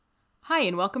Hi,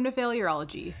 and welcome to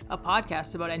Failureology, a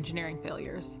podcast about engineering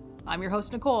failures. I'm your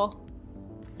host, Nicole.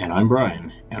 And I'm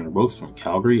Brian, and we're both from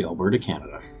Calgary, Alberta,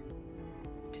 Canada.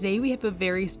 Today we have a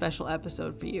very special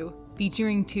episode for you,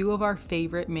 featuring two of our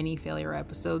favorite mini failure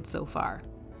episodes so far.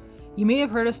 You may have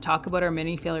heard us talk about our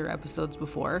mini failure episodes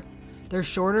before. They're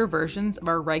shorter versions of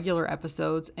our regular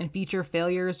episodes and feature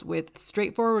failures with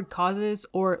straightforward causes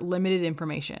or limited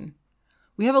information.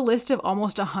 We have a list of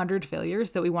almost 100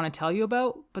 failures that we want to tell you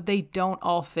about, but they don't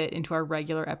all fit into our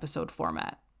regular episode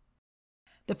format.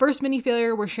 The first mini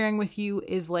failure we're sharing with you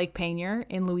is Lake Peigneur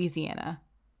in Louisiana.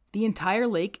 The entire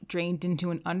lake drained into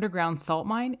an underground salt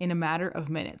mine in a matter of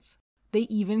minutes. They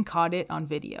even caught it on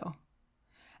video.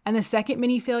 And the second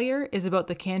mini failure is about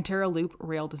the Cantara Loop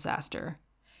rail disaster.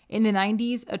 In the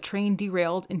 90s, a train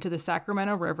derailed into the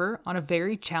Sacramento River on a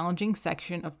very challenging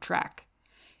section of track.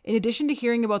 In addition to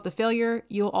hearing about the failure,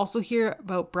 you'll also hear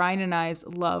about Brian and I's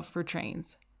love for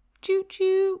trains. Choo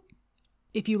choo!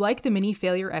 If you like the mini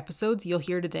failure episodes you'll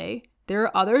hear today, there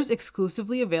are others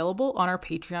exclusively available on our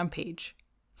Patreon page.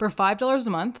 For $5 a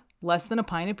month, less than a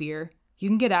pint of beer, you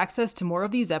can get access to more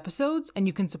of these episodes and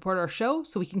you can support our show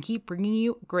so we can keep bringing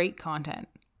you great content.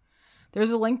 There's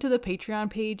a link to the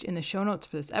Patreon page in the show notes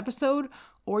for this episode,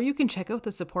 or you can check out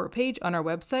the support page on our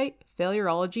website,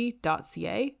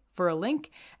 failureology.ca, for a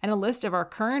link and a list of our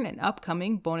current and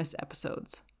upcoming bonus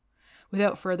episodes.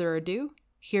 Without further ado,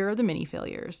 here are the mini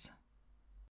failures.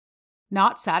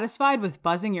 Not satisfied with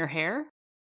buzzing your hair?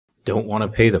 Don't want to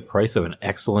pay the price of an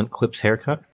excellent Clips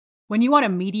haircut? When you want a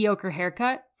mediocre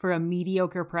haircut for a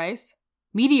mediocre price,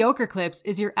 Mediocre Clips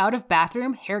is your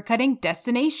out-of-bathroom haircutting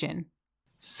destination.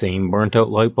 Same burnt-out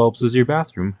light bulbs as your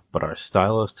bathroom, but our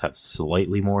stylists have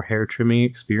slightly more hair trimming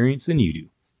experience than you do.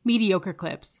 Mediocre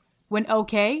Clips. When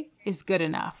okay is good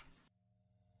enough.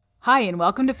 Hi, and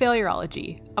welcome to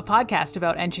Failureology, a podcast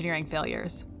about engineering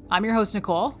failures. I'm your host,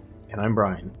 Nicole. And I'm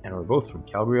Brian, and we're both from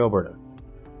Calgary, Alberta.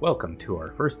 Welcome to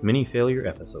our first mini failure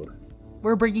episode.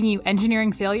 We're bringing you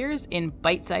engineering failures in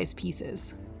bite-sized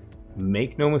pieces.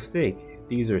 Make no mistake,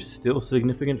 these are still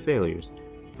significant failures,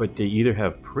 but they either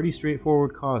have pretty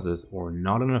straightforward causes or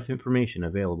not enough information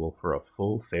available for a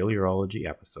full Failureology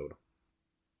episode.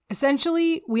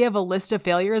 Essentially, we have a list of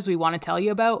failures we want to tell you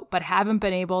about, but haven't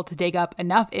been able to dig up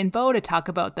enough info to talk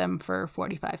about them for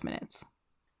 45 minutes.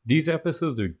 These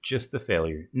episodes are just the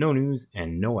failure, no news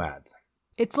and no ads.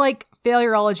 It's like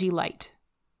Failureology Light.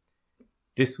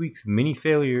 This week's mini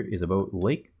failure is about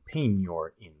Lake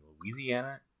Peigneur in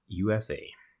Louisiana, USA.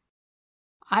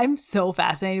 I'm so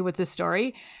fascinated with this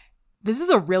story. This is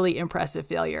a really impressive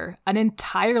failure. An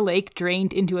entire lake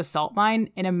drained into a salt mine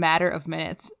in a matter of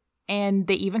minutes. And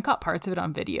they even caught parts of it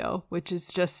on video, which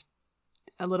is just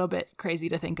a little bit crazy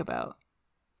to think about.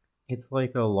 It's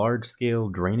like a large-scale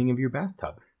draining of your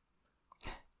bathtub.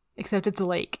 Except it's a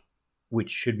lake. Which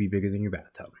should be bigger than your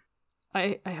bathtub.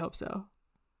 I hope so.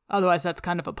 Otherwise, that's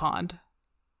kind of a pond.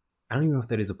 I don't even know if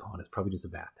that is a pond. It's probably just a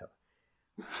bathtub.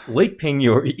 Lake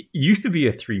Peigneur used to be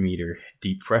a 3-meter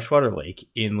deep freshwater lake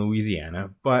in Louisiana,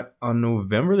 but on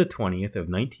November the 20th of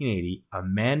 1980, a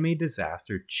man-made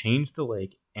disaster changed the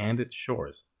lake and its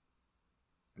shores.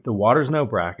 The water is now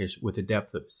brackish with a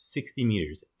depth of 60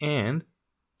 meters, and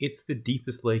it's the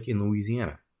deepest lake in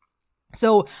Louisiana.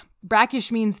 So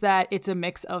brackish means that it's a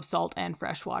mix of salt and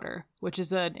fresh water, which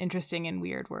is an interesting and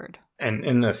weird word.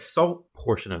 And the salt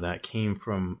portion of that came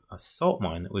from a salt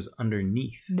mine that was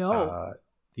underneath. No.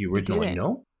 The original one,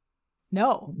 no?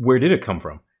 No. Where did it come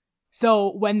from?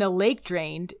 So when the lake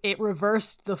drained, it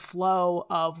reversed the flow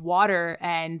of water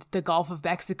and the Gulf of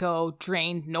Mexico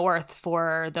drained north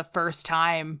for the first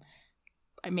time,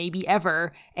 maybe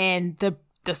ever. And the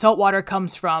salt water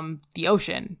comes from the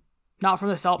ocean, not from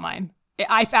the salt mine.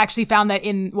 I actually found that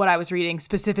in what I was reading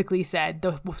specifically said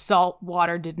the salt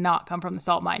water did not come from the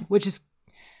salt mine, which is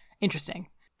interesting.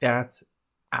 That's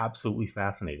absolutely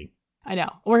fascinating. I know.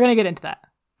 We're going to get into that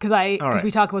because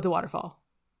we talk about the waterfall.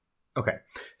 Okay.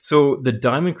 So the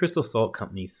Diamond Crystal Salt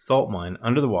Company salt mine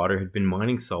under the water had been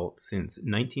mining salt since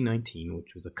 1919,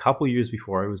 which was a couple years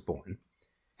before I was born.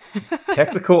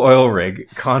 Texaco Oil Rig,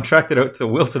 contracted out to the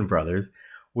Wilson brothers,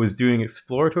 was doing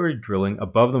exploratory drilling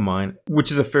above the mine, which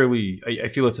is I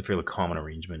feel it's a fairly common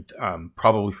arrangement,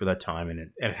 probably for that time,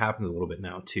 and it happens a little bit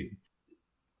now too.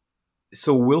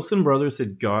 So Wilson Brothers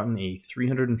had gotten a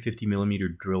 350 millimeter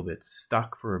drill bit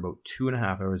stuck for about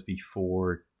 2.5 hours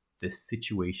before the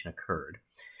situation occurred.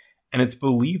 And it's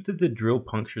believed that the drill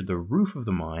punctured the roof of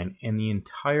the mine and the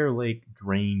entire lake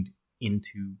drained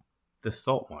into the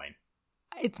salt mine.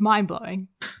 It's mind-blowing.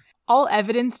 All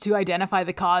evidence to identify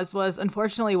the cause was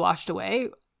unfortunately washed away.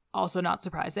 Also not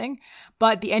surprising.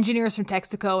 But the engineers from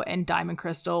Texaco and Diamond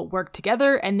Crystal worked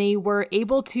together and they were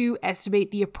able to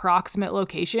estimate the approximate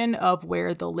location of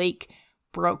where the lake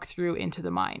broke through into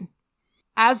the mine.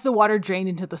 As the water drained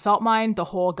into the salt mine, the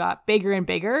hole got bigger and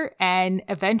bigger and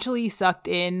eventually sucked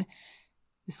in,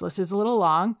 this list is a little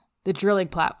long, the drilling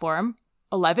platform,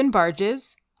 11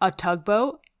 barges, a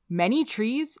tugboat, many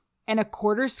trees, and a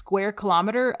 1/4 square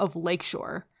kilometer of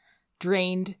lakeshore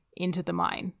drained into the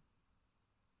mine.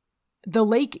 The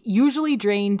lake usually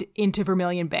drained into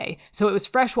Vermilion Bay. So it was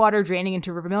fresh water draining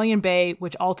into Vermilion Bay,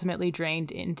 which ultimately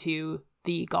drained into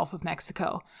the Gulf of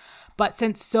Mexico. But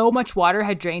since so much water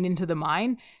had drained into the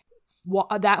mine,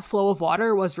 that flow of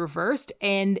water was reversed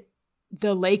and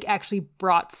the lake actually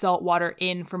brought salt water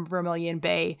in from Vermilion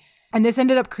Bay. And this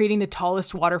ended up creating the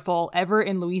tallest waterfall ever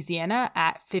in Louisiana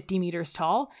at 50 meters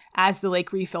tall as the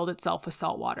lake refilled itself with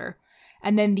salt water.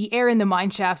 And then the air in the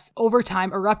mine shafts over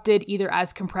time erupted either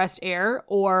as compressed air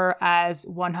or as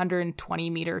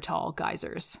 120-meter tall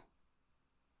geysers.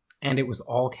 And it was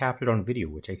all captured on video,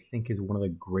 which I think is one of the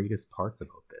greatest parts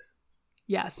about this.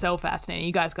 Yeah, so fascinating.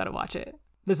 You guys got to watch it.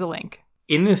 There's a link.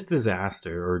 In this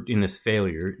disaster, or in this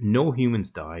failure, no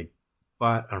humans died,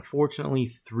 but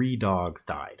unfortunately 3 dogs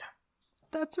died.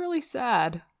 That's really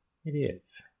sad. It is.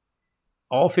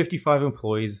 All 55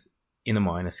 employees in the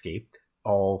mine escaped.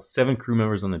 All 7 crew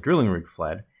members on the drilling rig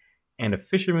fled, and a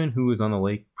fisherman who was on the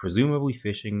lake, presumably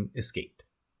fishing, escaped.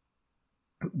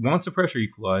 Once the pressure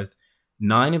equalized,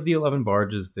 9 of the 11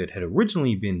 barges that had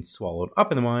originally been swallowed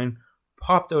up in the mine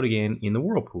popped out again in the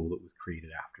whirlpool that was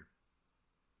created after.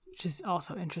 Which is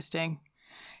also interesting.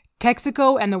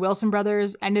 Texaco and the Wilson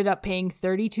brothers ended up paying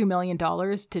 $32 million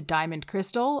to Diamond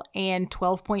Crystal and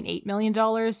 $12.8 million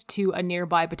to a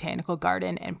nearby botanical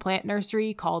garden and plant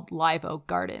nursery called Live Oak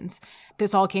Gardens.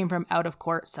 This all came from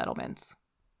out-of-court settlements.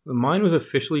 The mine was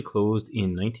officially closed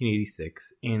in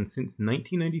 1986, and since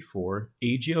 1994,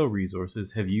 AGL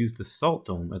Resources have used the Salt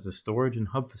Dome as a storage and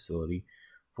hub facility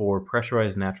for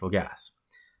pressurized natural gas.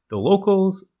 The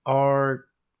locals are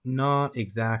not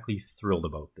exactly thrilled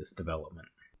about this development.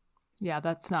 Yeah,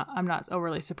 I'm not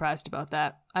overly surprised about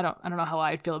that. I don't know how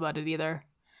I'd feel about it either.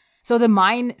 So the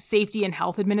Mine Safety and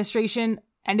Health Administration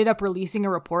ended up releasing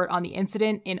a report on the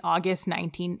incident in August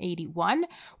 1981,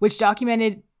 which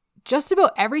documented just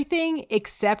about everything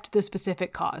except the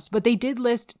specific cause. But they did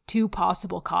list 2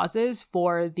 possible causes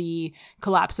for the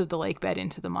collapse of the lake bed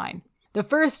into the mine. The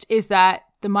first is that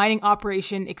the mining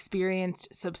operation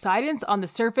experienced subsidence on the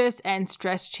surface and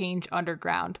stress change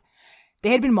underground.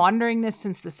 They had been monitoring this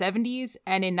since the 70s,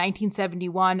 and in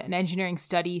 1971, an engineering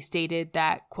study stated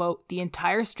that, quote, the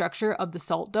entire structure of the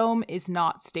salt dome is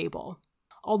not stable.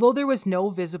 Although there was no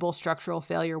visible structural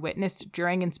failure witnessed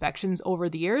during inspections over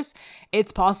the years,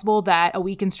 it's possible that a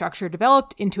weakened structure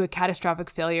developed into a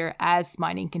catastrophic failure as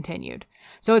mining continued.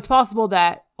 So it's possible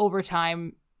that over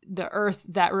time, the earth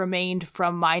that remained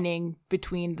from mining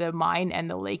between the mine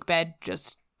and the lake bed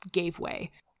just gave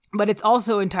way. But it's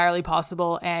also entirely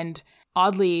possible and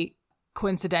oddly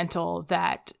coincidental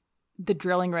that the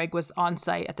drilling rig was on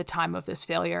site at the time of this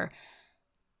failure.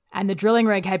 And the drilling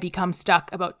rig had become stuck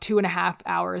about 2.5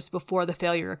 hours before the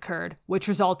failure occurred, which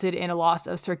resulted in a loss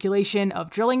of circulation of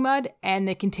drilling mud and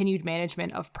the continued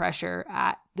management of pressure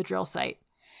at the drill site.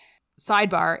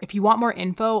 Sidebar, if you want more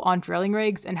info on drilling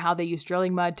rigs and how they use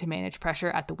drilling mud to manage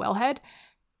pressure at the wellhead,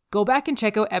 go back and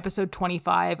check out episode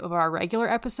 25 of our regular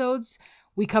episodes.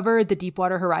 We covered the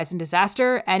Deepwater Horizon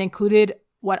disaster and included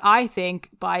what I think,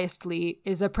 biasedly,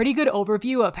 is a pretty good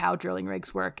overview of how drilling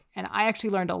rigs work. And I actually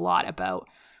learned a lot about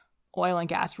oil and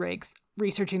gas rigs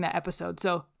researching that episode.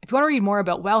 So if you want to read more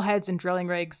about wellheads and drilling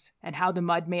rigs and how the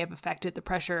mud may have affected the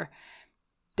pressure,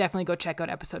 definitely go check out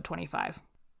episode 25.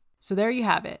 So there you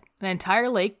have it. An entire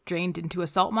lake drained into a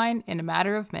salt mine in a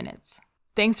matter of minutes.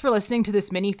 Thanks for listening to this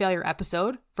mini failure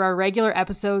episode. For our regular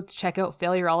episodes, check out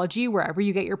Failurology wherever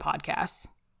you get your podcasts.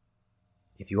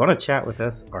 If you want to chat with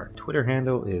us, our Twitter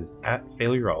handle is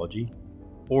 @Failurology,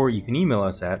 or you can email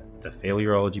us at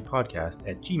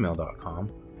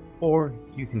thefailurologypodcast@gmail.com, or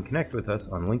you can connect with us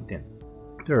on LinkedIn.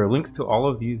 There are links to all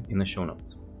of these in the show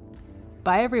notes.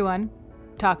 Bye everyone.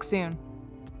 Talk soon.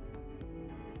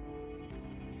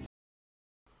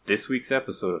 This week's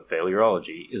episode of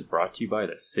Failurology is brought to you by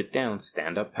the Sit Down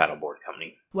Stand Up Paddleboard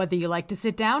Company. Whether you like to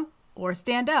sit down or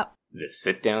stand up, The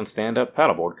Sit Down Stand Up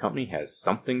Paddleboard Company has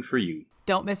something for you.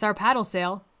 don't miss our paddle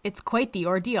sale. It's quite the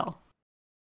ordeal.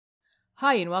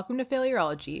 Hi, and welcome to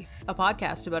Failurology, a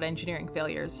podcast about engineering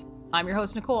failures. I'm your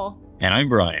host, Nicole. And I'm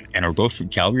Brian, and we're both from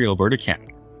Calgary, Alberta,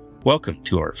 Canada. Welcome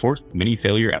to our 4th mini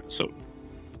failure episode.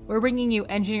 We're bringing you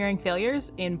engineering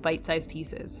failures in bite-sized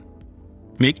pieces.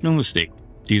 Make no mistake,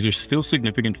 These are still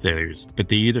significant failures, but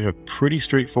they either have pretty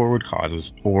straightforward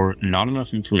causes or not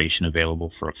enough information available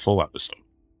for a full episode.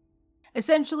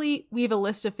 Essentially, we have a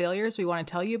list of failures we want to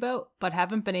tell you about, but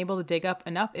haven't been able to dig up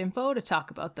enough info to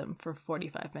talk about them for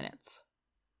 45 minutes.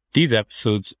 These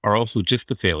episodes are also just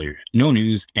the failure, no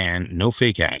news, and no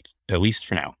fake ads, at least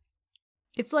for now.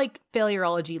 It's like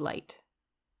Failurology Light.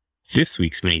 This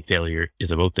week's mini failure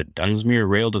is about the Dunsmuir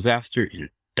rail disaster in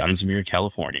Dunsmuir,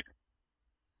 California.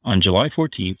 On July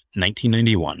 14,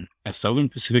 1991, a Southern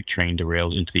Pacific train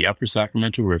derailed into the upper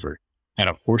Sacramento River at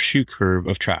a horseshoe curve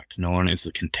of track known as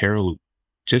the Cantara Loop,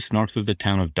 just north of the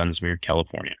town of Dunsmuir,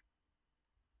 California.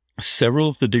 Several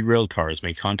of the derailed cars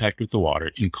made contact with the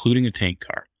water, including a tank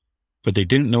car, but they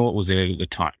didn't know what was in it at the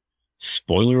time.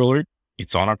 Spoiler alert,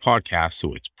 it's on our podcast,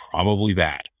 so it's probably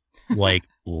bad. Like,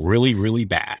 really, really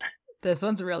bad. This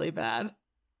one's really bad.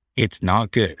 It's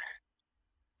not good.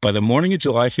 By the morning of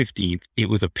July 15th, it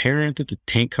was apparent that the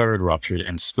tank car had ruptured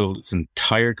and spilled its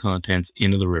entire contents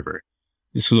into the river.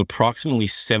 This was approximately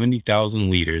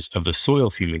 70,000 liters of the soil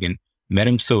fumigant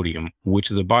metamsodium, which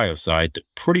is a biocide that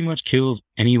pretty much kills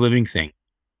any living thing.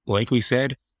 Like we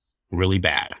said, really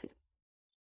bad.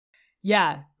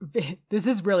 Yeah, this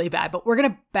is really bad, but we're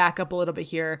going to back up a little bit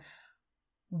here.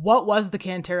 What was the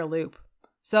Cantara Loop?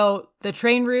 So the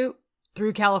train route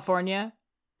through California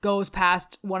goes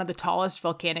past one of the tallest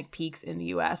volcanic peaks in the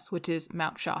US, which is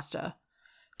Mount Shasta.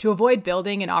 To avoid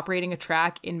building and operating a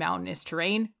track in mountainous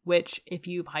terrain, which if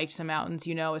you've hiked some mountains,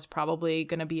 you know is probably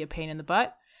going to be a pain in the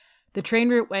butt, the train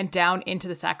route went down into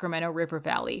the Sacramento River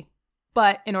Valley.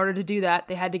 But in order to do that,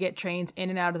 they had to get trains in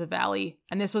and out of the valley,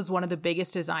 and this was one of the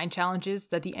biggest design challenges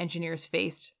that the engineers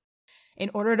faced. In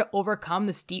order to overcome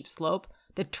the steep slope,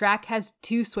 the track has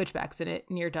 2 switchbacks in it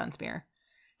near Dunsmuir.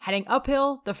 Heading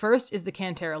uphill, the first is the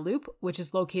Cantara Loop, which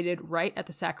is located right at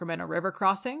the Sacramento River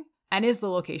crossing and is the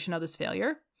location of this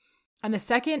failure. And the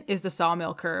second is the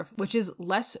Sawmill Curve, which is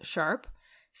less sharp,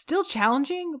 still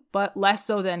challenging, but less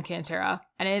so than Cantara,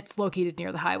 and it's located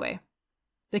near the highway.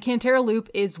 The Cantara Loop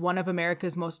is one of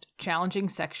America's most challenging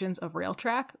sections of rail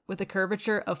track, with a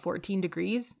curvature of 14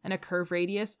 degrees and a curve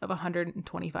radius of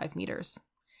 125 meters.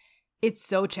 It's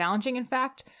so challenging, in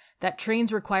fact, that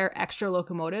trains require extra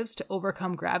locomotives to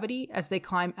overcome gravity as they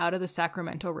climb out of the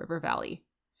Sacramento River Valley.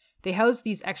 They house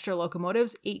these extra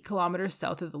locomotives 8 kilometers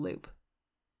south of the loop.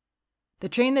 The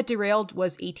train that derailed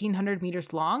was 1,800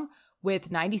 meters long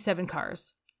with 97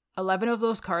 cars. 11 of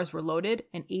those cars were loaded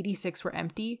and 86 were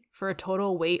empty for a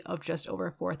total weight of just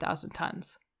over 4,000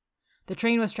 tons. The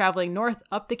train was traveling north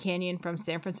up the canyon from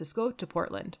San Francisco to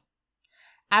Portland.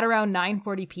 At around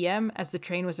 9:40 p.m., as the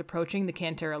train was approaching the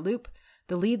Cantara Loop,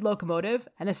 the lead locomotive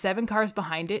and the 7 cars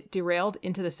behind it derailed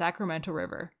into the Sacramento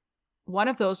River. One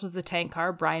of those was the tank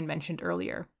car Brian mentioned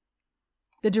earlier.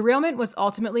 The derailment was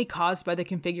ultimately caused by the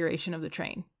configuration of the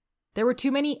train. There were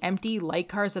too many empty light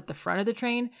cars at the front of the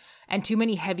train and too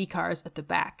many heavy cars at the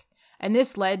back, and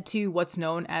this led to what's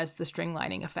known as the string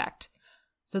lining effect.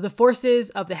 So the forces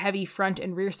of the heavy front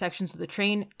and rear sections of the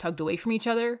train tugged away from each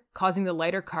other, causing the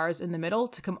lighter cars in the middle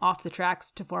to come off the tracks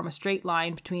to form a straight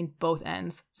line between both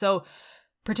ends. So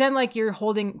pretend like you're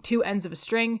holding 2 ends of a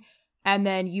string and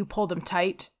then you pull them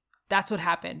tight. That's what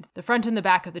happened. The front and the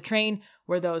back of the train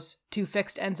were those 2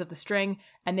 fixed ends of the string,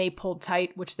 and they pulled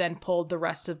tight, which then pulled the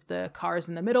rest of the cars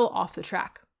in the middle off the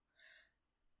track.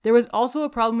 There was also a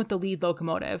problem with the lead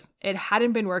locomotive. It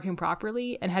hadn't been working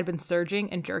properly and had been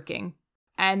surging and jerking.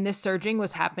 And this surging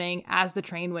was happening as the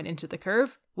train went into the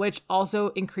curve, which also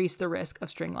increased the risk of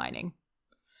string lining.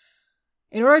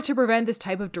 In order to prevent this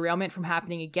type of derailment from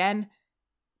happening again,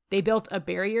 they built a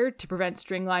barrier to prevent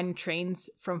string lining trains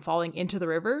from falling into the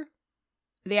river.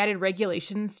 They added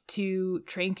regulations to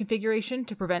train configuration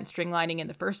to prevent string lining in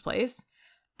the first place.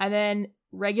 And then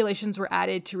regulations were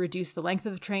added to reduce the length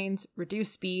of the trains,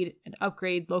 reduce speed, and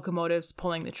upgrade locomotives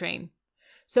pulling the train.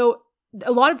 So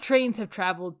a lot of trains have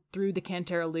traveled through the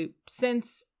Cantara Loop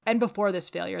since and before this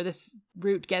failure. This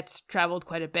route gets traveled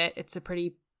quite a bit. It's a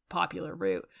pretty popular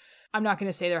route. I'm not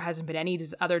going to say there hasn't been any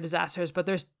other disasters, but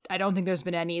I don't think there's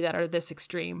been any that are this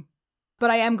extreme. But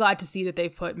I am glad to see that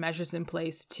they've put measures in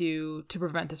place to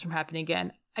prevent this from happening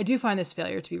again. I do find this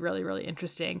failure to be really, really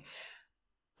interesting.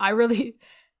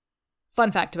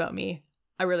 Fun fact about me,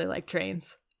 I really like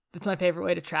trains. That's my favorite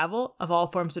way to travel. Of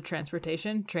all forms of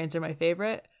transportation, trains are my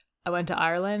favorite. I went to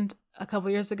Ireland a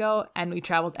couple years ago and we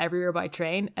traveled everywhere by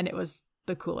train, and it was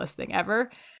the coolest thing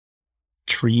ever.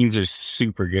 Trains are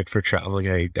super good for traveling.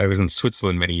 I was in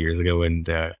Switzerland many years ago, and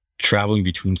traveling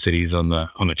between cities on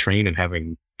the train and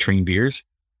having train beers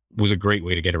was a great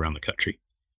way to get around the country.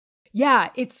 Yeah,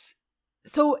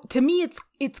 to me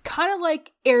it's kind of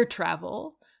like air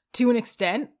travel to an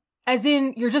extent, as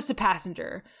in you're just a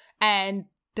passenger and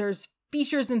there's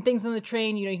features and things on the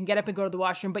train. You can get up and go to the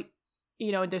washroom, but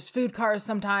there's food cars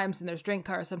sometimes and there's drink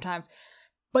cars sometimes,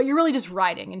 but you're really just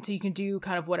riding until you can do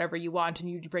kind of whatever you want and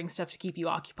you bring stuff to keep you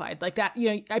occupied like that.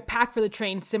 I pack for the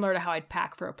train similar to how I'd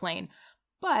pack for a plane,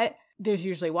 but there's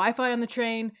usually Wi-Fi on the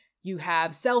train. You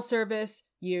have cell service.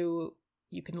 You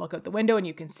can look out the window and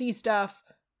you can see stuff.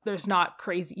 There's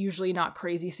usually not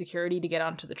crazy security to get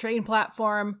onto the train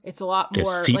platform. It's a lot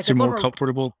more... Seats are more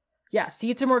comfortable. Yeah,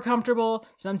 seats are more comfortable.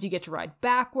 Sometimes you get to ride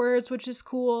backwards, which is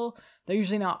cool. They're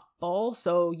usually not full,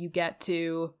 so you get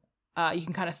to... you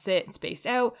can kind of sit spaced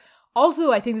out.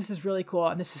 Also, I think this is really cool,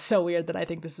 and this is so weird that I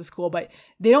think this is cool, but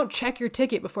they don't check your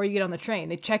ticket before you get on the train.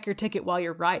 They check your ticket while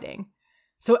you're riding.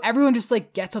 So everyone just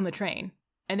gets on the train,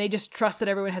 and they just trust that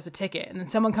everyone has a ticket, and then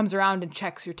someone comes around and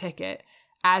checks your ticket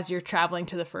as you're traveling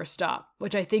to the first stop,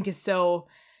 which I think is so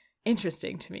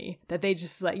interesting to me that they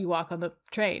just let you walk on the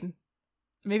train.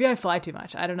 Maybe I fly too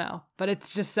much. I don't know. But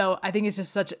it's just I think it's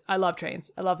just I love trains.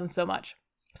 I love them so much.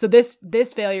 So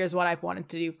this failure is what I've wanted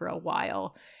to do for a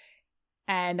while.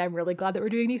 And I'm really glad that we're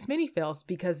doing these mini fails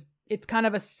because it's kind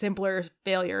of a simpler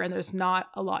failure and there's not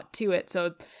a lot to it.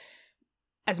 So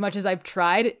as much as I've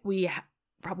tried, we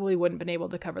probably wouldn't been able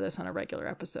to cover this on a regular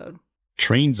episode.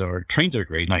 Trains are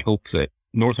great. And I hope that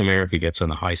North America gets on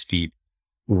the high-speed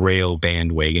rail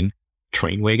bandwagon,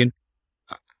 train wagon.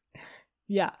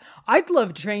 Yeah, I'd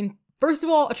love first of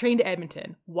all, a train to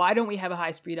Edmonton. Why don't we have a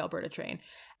high-speed Alberta train?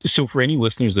 So for any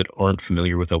listeners that aren't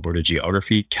familiar with Alberta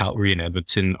geography, Calgary and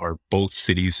Edmonton are both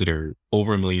cities that are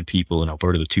over 1 million people in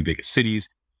Alberta, the two biggest cities.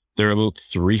 They're about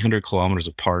 300 kilometers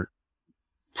apart,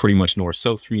 pretty much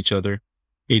north-south from each other.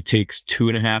 It takes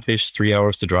 2.5-ish, 3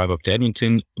 hours to drive up to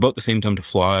Edmonton, about the same time to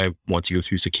fly once you go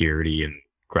through security and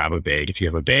grab a bag if you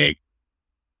have a bag.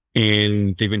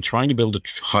 And they've been trying to build a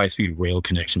high-speed rail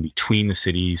connection between the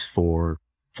cities for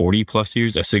 40 plus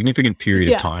years, a significant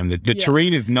period of time. The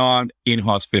terrain is not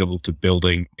inhospitable to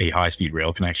building a high-speed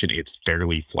rail connection. It's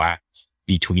fairly flat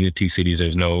between the two cities.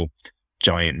 There's no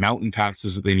giant mountain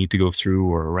passes that they need to go through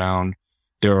or around.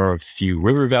 There are a few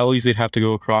river valleys they'd have to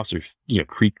go across, or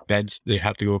creek beds they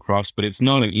have to go across, but it's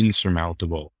not an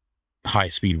insurmountable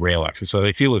high-speed rail access. So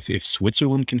I feel if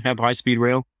Switzerland can have high-speed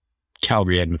rail,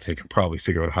 Calgary, Edmonton can probably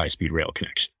figure out a high-speed rail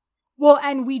connection. Well,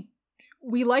 and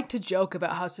we like to joke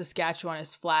about how Saskatchewan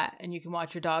is flat and you can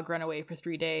watch your dog run away for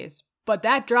 3 days, but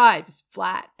that drive is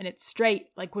flat and it's straight.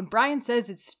 Like when Brian says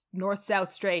it's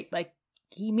north-south straight, like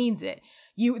he means it.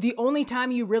 The only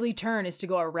time you really turn is to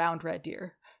go around Red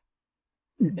Deer.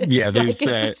 There's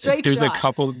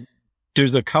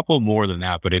a couple more than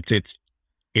that, but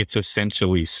it's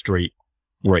essentially straight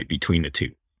right between the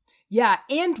two. Yeah,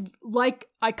 and like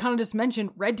I kind of just mentioned,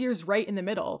 Red Deer's right in the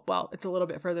middle. Well, it's a little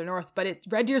bit further north, but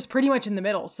Red Deer's pretty much in the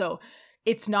middle. So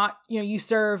it's not,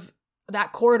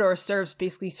 that corridor serves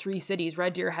basically 3 cities.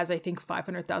 Red Deer has, I think,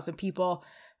 500,000 people.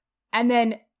 And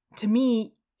then to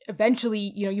me,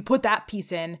 eventually, you put that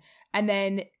piece in and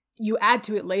then you add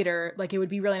to it later. Like it would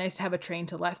be really nice to have a train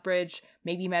to Lethbridge,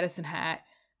 maybe Medicine Hat,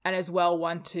 and as well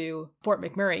one to Fort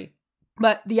McMurray.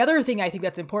 But the other thing I think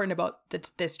that's important about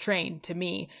this train to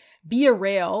me, Via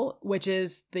Rail, which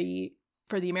is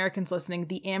for the Americans listening,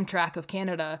 the Amtrak of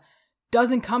Canada,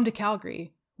 doesn't come to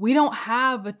Calgary. We don't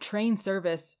have a train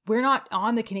service. We're not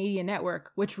on the Canadian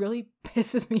network, which really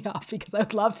pisses me off because I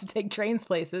would love to take trains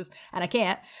places and I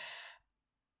can't.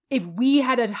 If we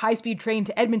had a high-speed train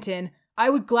to Edmonton, I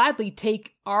would gladly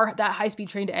take that high-speed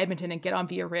train to Edmonton and get on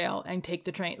Via Rail and take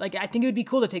the train. Like I think it would be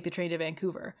cool to take the train to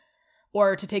Vancouver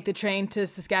or to take the train to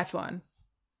Saskatchewan.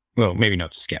 Well, maybe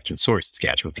not Saskatchewan. Sorry,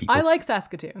 Saskatchewan people. I like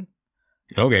Saskatoon.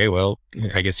 Okay, well,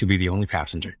 I guess you'll be the only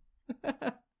passenger.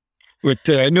 But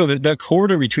no, the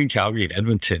corridor between Calgary and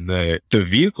Edmonton, the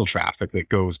vehicle traffic that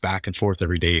goes back and forth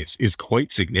every day is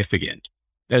quite significant,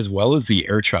 as well as the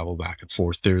air travel back and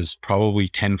forth. There's probably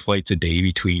 10 plus flights a day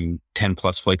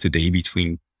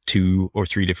between 2 or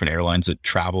 3 different airlines that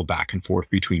travel back and forth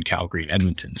between Calgary and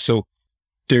Edmonton. So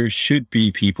there should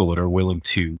be people that are willing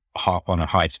to hop on a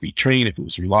high-speed train if it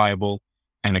was reliable,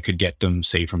 and it could get them,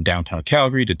 say, from downtown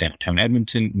Calgary to downtown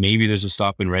Edmonton. Maybe there's a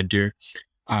stop in Red Deer.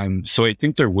 So I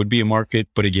think there would be a market,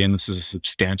 but again, this is a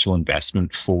substantial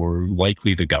investment for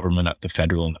likely the government at the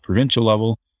federal and the provincial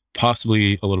level,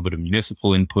 possibly a little bit of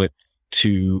municipal input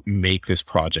to make this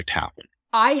project happen.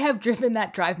 I have driven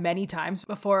that drive many times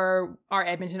before our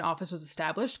Edmonton office was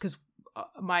established because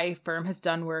my firm has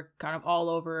done work kind of all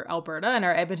over Alberta, and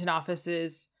our Edmonton office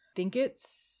is, I think it's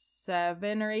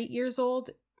 7 or 8 years old,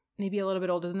 maybe a little bit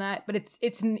older than that. But it's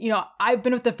I've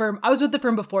been with the firm. I was with the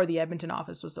firm before the Edmonton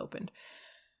office was opened.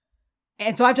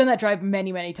 And so I've done that drive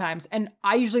many, many times. And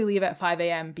I usually leave at 5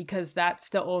 a.m. because that's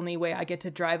the only way I get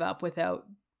to drive up without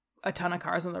a ton of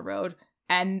cars on the road.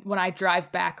 And when I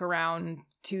drive back around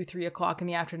 2, 3 o'clock in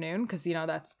the afternoon, because,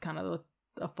 that's kind of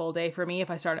a full day for me if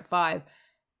I start at 5,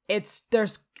 it's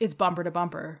bumper to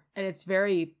bumper and it's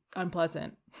very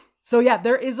unpleasant. So yeah,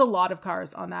 there is a lot of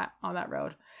cars on that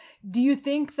road. Do you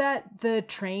think that the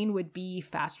train would be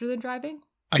faster than driving?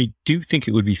 I do think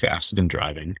it would be faster than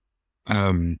driving,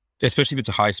 especially if it's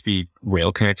a high-speed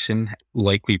rail connection,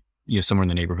 likely somewhere in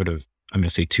the neighborhood of, I'm going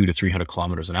to say 200 to 300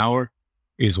 kilometers an hour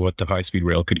is what the high-speed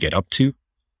rail could get up to.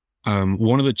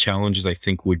 One of the challenges I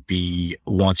think would be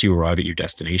once you arrive at your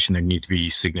destination, there need to be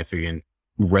significant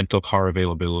rental car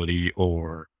availability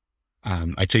or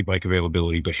I'd say bike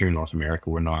availability, but here in North America,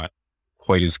 we're not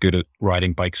quite as good at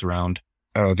riding bikes around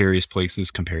various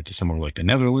places compared to somewhere like the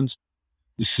Netherlands.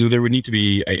 So there would need to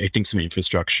be, I think, some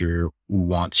infrastructure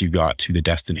once you got to the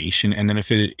destination. And then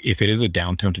if it is a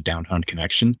downtown to downtown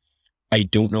connection, I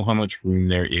don't know how much room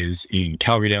there is in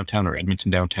Calgary downtown or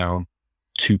Edmonton downtown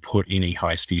to put in a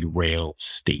high-speed rail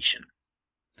station.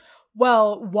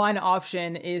 Well, one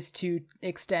option is to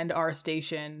extend our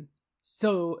station.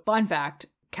 So, fun fact,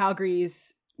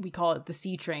 Calgary's, we call it the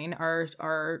C train,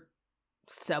 our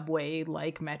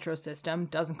subway-like metro system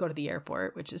doesn't go to the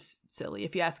airport, which is silly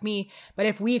if you ask me. But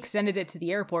if we extended it to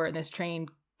the airport and this train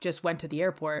just went to the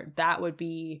airport, that would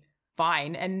be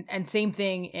fine. And same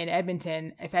thing in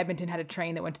Edmonton. If Edmonton had a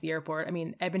train that went to the airport, I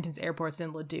mean, Edmonton's airport's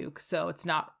in Leduc, so it's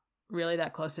not really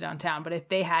that close to downtown. But if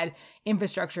they had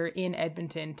infrastructure in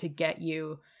Edmonton to get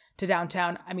you to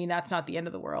downtown, I mean, that's not the end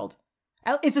of the world.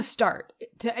 It's a start.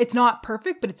 It's not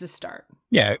perfect, but it's a start.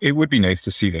 Yeah, it would be nice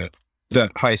to see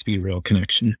that high-speed rail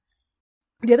connection.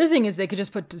 The other thing is they could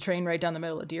just put the train right down the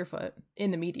middle of Deerfoot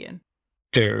in the median.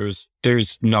 There's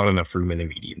not enough room in the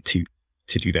median to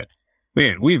do that.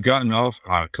 Man, we've gotten off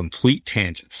on a complete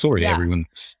tangent. Sorry to everyone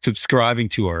subscribing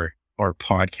to our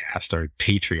podcast, our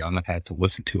Patreon that had to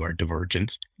listen to our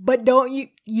divergence. But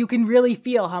you can really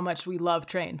feel how much we love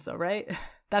trains though, right?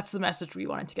 That's the message we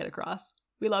wanted to get across.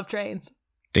 We love trains.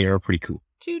 They are pretty cool.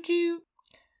 Choo choo.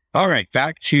 All right,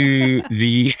 back to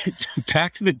the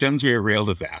Dunsmuir rail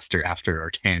disaster after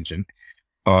our tangent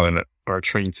on our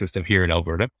train system here in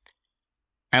Alberta.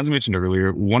 As I mentioned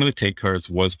earlier, one of the tank cars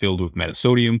was filled with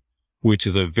metasodium, which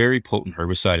is a very potent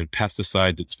herbicide and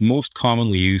pesticide that's most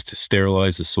commonly used to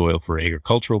sterilize the soil for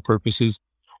agricultural purposes.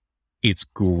 It's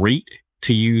great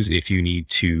to use if you need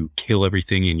to kill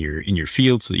everything in your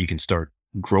field so that you can start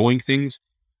growing things.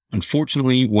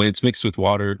 Unfortunately, when it's mixed with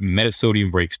water, metasodium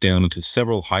breaks down into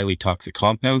several highly toxic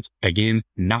compounds. Again,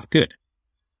 not good.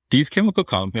 These chemical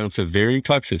compounds have varying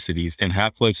toxicities and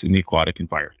half-lives in the aquatic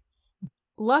environment.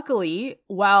 Luckily,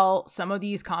 while some of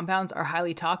these compounds are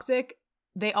highly toxic,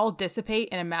 they all dissipate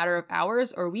in a matter of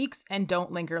hours or weeks and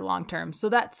don't linger long term. So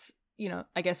that's,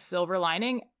 I guess, silver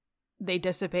lining. They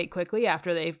dissipate quickly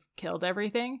after they've killed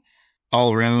everything.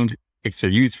 All around, if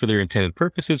they're used for their intended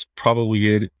purposes, probably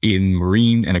good in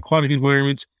marine and aquatic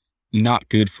environments, not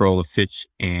good for all the fish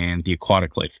and the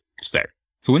aquatic life that's there.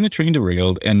 So when the train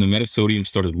derailed and the metasodium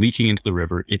started leaking into the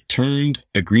river, it turned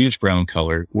a greenish-brown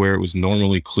color where it was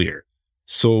normally clear.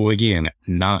 So again,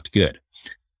 not good.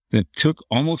 It took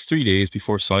almost 3 days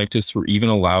before scientists were even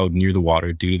allowed near the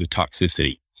water due to the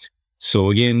toxicity. So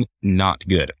again, not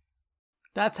good.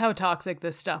 That's how toxic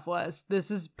this stuff was. This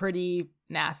is pretty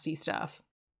nasty stuff.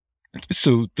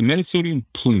 So the metasodium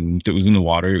plume that was in the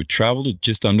water traveled at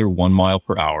just under 1 mile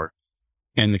per hour,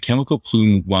 and the chemical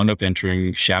plume wound up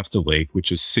entering Shasta Lake,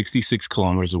 which is 66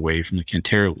 kilometers away from the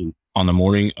Cantara Loop, on the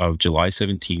morning of July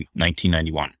 17,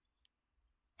 1991.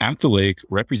 At the lake,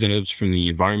 representatives from the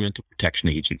Environmental Protection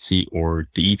Agency, or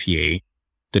the EPA,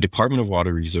 the Department of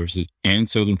Water Resources, and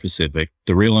Southern Pacific,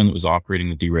 the rail line that was operating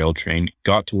the derailed train,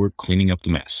 got to work cleaning up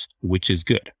the mess, which is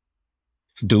good.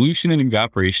 Dilution and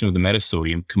evaporation of the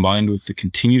metasodium combined with the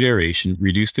continued aeration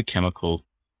reduced the chemical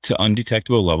to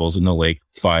undetectable levels in the lake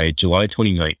by July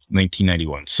 29,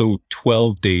 1991. So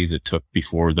 12 days it took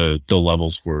before the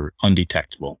levels were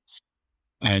undetectable.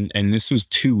 And this was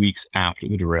 2 weeks after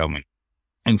the derailment.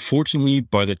 Unfortunately,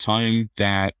 by the time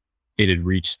that it had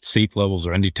reached safe levels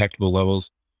or undetectable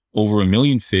levels, over 1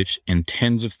 million fish and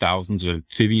tens of thousands of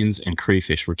amphibians and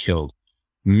crayfish were killed.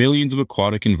 Millions of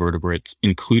aquatic invertebrates,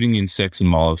 including insects and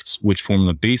mollusks, which form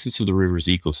the basis of the river's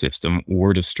ecosystem,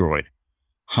 were destroyed.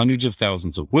 Hundreds of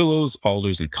thousands of willows,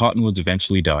 alders, and cottonwoods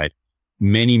eventually died.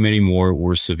 Many, many more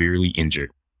were severely injured.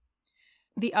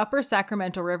 The upper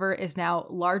Sacramento River is now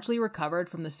largely recovered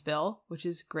from the spill, which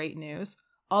is great news,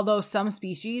 although some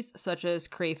species, such as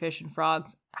crayfish and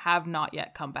frogs, have not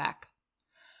yet come back.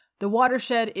 The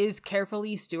watershed is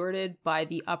carefully stewarded by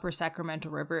the Upper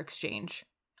Sacramento River Exchange.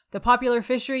 The popular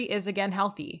fishery is again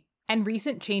healthy, and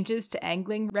recent changes to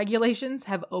angling regulations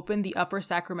have opened the Upper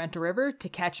Sacramento River to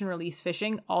catch and release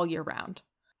fishing all year round.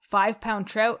 5-pound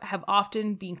trout have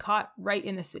often been caught right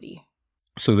in the city.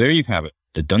 So there you have it,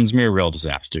 the Dunsmuir rail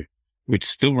disaster, which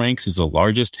still ranks as the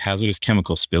largest hazardous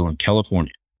chemical spill in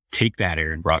California. Take that,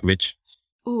 Aaron Brockovich.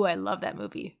 Ooh, I love that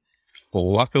movie.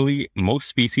 Luckily, most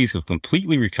species have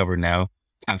completely recovered now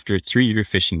after a 3-year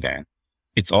fishing ban.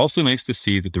 It's also nice to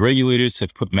see that the regulators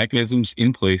have put mechanisms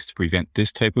in place to prevent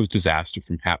this type of disaster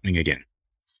from happening again.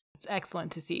 It's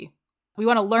excellent to see. We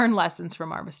want to learn lessons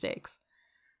from our mistakes.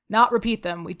 Not repeat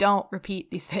them. We don't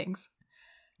repeat these things.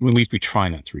 Or at least we try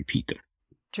not to repeat them.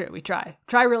 True, we try.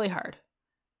 Try really hard.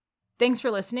 Thanks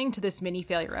for listening to this mini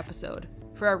failure episode.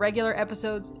 For our regular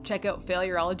episodes, check out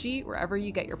Failurology wherever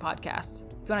you get your podcasts.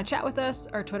 If you want to chat with us,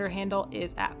 our Twitter handle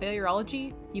is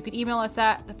 @Failurology. You can email us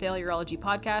at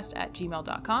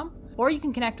thefailurologypodcast@gmail.com, or you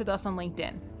can connect with us on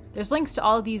LinkedIn. There's links to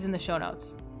all of these in the show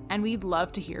notes. And we'd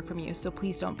love to hear from you, so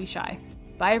please don't be shy.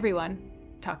 Bye everyone.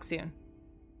 Talk soon.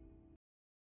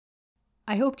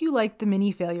 I hope you liked the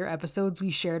mini failure episodes we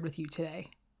shared with you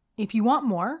today. If you want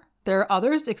more, there are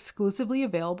others exclusively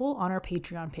available on our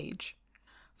Patreon page.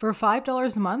 For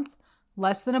 $5 a month,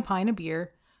 less than a pint of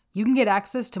beer, you can get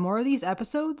access to more of these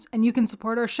episodes and you can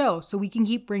support our show so we can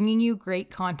keep bringing you great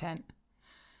content.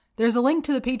 There's a link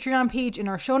to the Patreon page in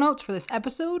our show notes for this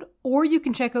episode, or you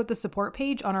can check out the support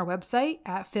page on our website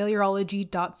at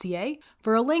failurology.ca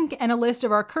for a link and a list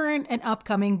of our current and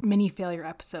upcoming mini failure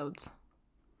episodes.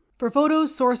 For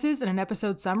photos, sources, and an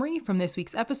episode summary from this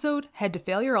week's episode, head to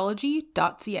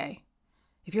failurology.ca.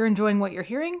 If you're enjoying what you're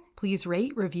hearing, please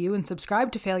rate, review, and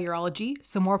subscribe to Failurology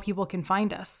so more people can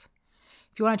find us.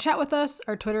 If you want to chat with us,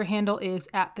 our Twitter handle is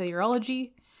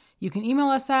 @Failurology. You can email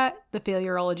us at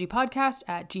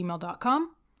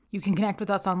thefailurologypodcast@gmail.com. You can connect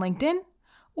with us on LinkedIn,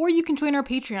 or you can join our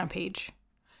Patreon page.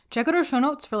 Check out our show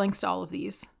notes for links to all of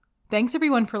these. Thanks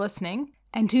everyone for listening,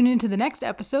 and tune into the next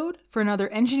episode for another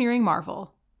engineering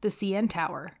marvel, the CN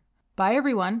Tower. Bye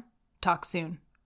everyone. Talk soon.